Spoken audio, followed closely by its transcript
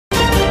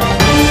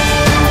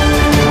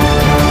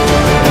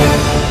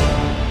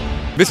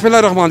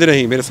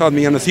बिस्मिल्लाहिर्रहमानिर्रहीम। मेरे साथ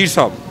मियां नसीर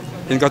साहब,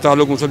 इनका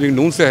ताल्लुक़ मुस्लिम लीग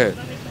नून से है,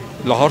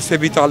 लाहौर से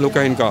भी ताल्लुक़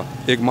है इनका,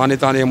 एक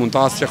माने-ताने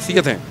मुमताज़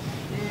शख्सियत हैं,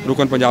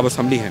 रुकन पंजाब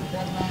असम्बली हैं।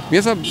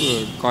 मियां साहब,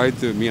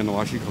 कायद मियां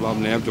नवाज के खिलाफ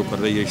नैब जो कर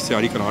रही है,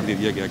 इश्तिहारी करार दे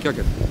दिया गया, क्या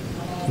कहते हैं?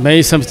 मैं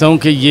ये समझता हूँ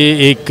कि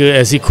ये एक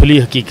ऐसी खुली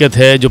हकीकत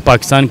है जो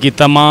पाकिस्तान की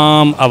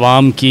तमाम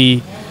आवाम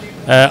की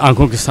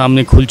आंखों के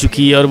सामने खुल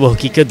चुकी है, और वो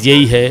हकीकत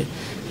यही है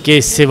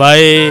कि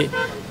सिवाय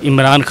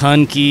इमरान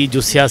खान की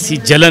जो सियासी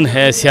जलन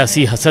है,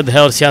 सियासी हसद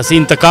है और सियासी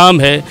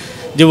इंतकाम है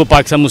जो वो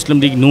पाकिस्तान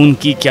मुस्लिम लीग नून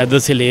की क़यादत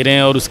से ले रहे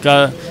हैं, और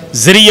उसका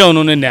ज़रिया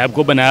उन्होंने नैब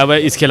को बनाया हुआ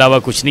है, इसके अलावा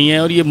कुछ नहीं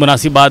है। और ये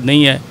मुनासिब बात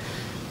नहीं है,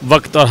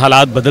 वक्त और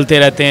हालात बदलते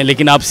रहते हैं,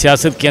 लेकिन आप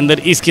सियासत के अंदर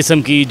इस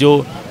किस्म की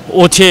जो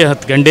ओछे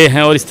हथकंडे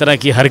हैं और इस तरह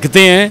की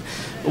हरकतें हैं,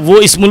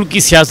 वो इस मुल्क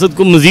की सियासत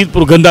को मज़ीद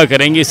पुरगंदा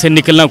करेंगे। इससे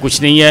निकलना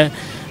कुछ नहीं है।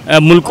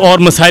 मुल्क और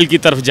मसाइल की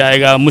तरफ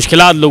जाएगा,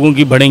 मुश्किलात लोगों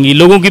की बढ़ेंगी,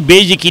 लोगों की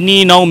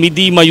बेयकीनी,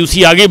 नाउमीदी,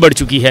 मायूसी आगे बढ़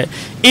चुकी है।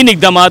 इन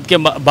इक़दामात के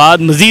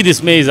बाद मज़ीद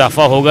इसमें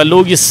इजाफ़ा होगा।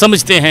 लोग ये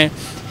समझते हैं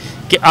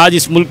कि आज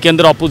इस मुल्क के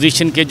अंदर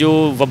अपोजिशन के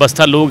जो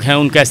वाबस्ता लोग हैं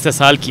उनका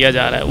इस्तेसाल किया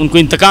जा रहा है, उनको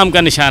इंतकाम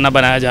का निशाना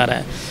बनाया जा रहा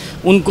है,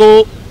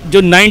 उनको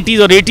जो 90s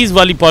और 80s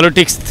वाली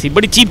पॉलिटिक्स थी,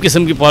 बड़ी चीप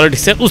किस्म की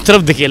पॉलिटिक्स है, उस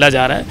तरफ धकेला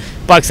जा रहा है।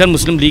 पाकिस्तान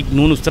मुस्लिम लीग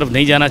नून उस तरफ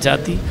नहीं जाना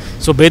चाहती।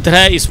 सो बेहतर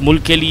है इस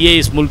मुल्क के लिए,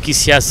 इस मुल्क की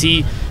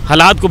सियासी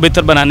हालात को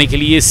बेहतर बनाने के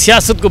लिए,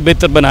 सियासत को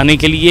बेहतर बनाने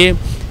के लिए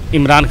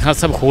इमरान खान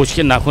साहब होश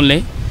के नाखुन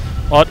लें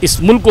और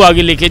इस मुल्क को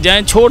आगे लेके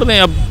जाएँ। छोड़ दें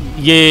अब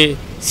ये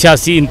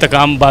सियासी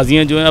इंतकाम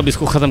बाजियाँ जो हैं, अब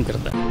इसको ख़त्म कर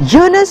दें।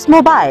 Yunus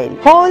Mobile,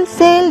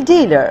 wholesale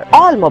dealer,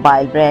 all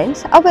mobile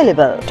brands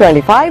available.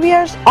 25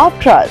 years of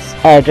trust.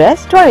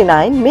 Address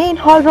 29 Main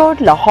Hall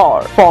Road,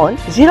 Lahore. Phone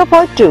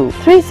 042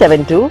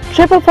 372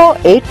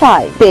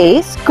 44485.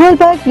 Base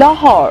Gulberg,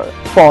 Lahore.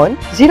 Phone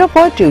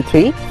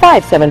 0423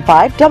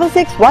 575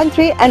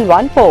 6613 and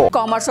 14.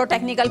 Commerce और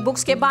टेक्निकल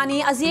बुक्स के बानी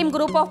अजीम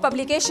ग्रुप ऑफ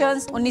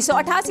पब्लिकेशंस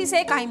 1988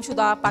 से कायम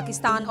शुदा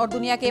पाकिस्तान और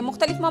दुनिया के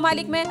मुख्तलिफ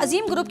ममालिक में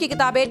अजीम ग्रुप की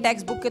किताबें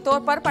टेक्स्ट बुक के तौर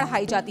पर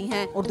पढ़ाई जाती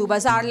हैं। उर्दू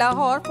बाजार,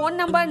 लाहौर। Phone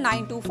number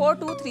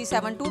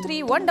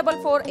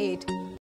 924237231448।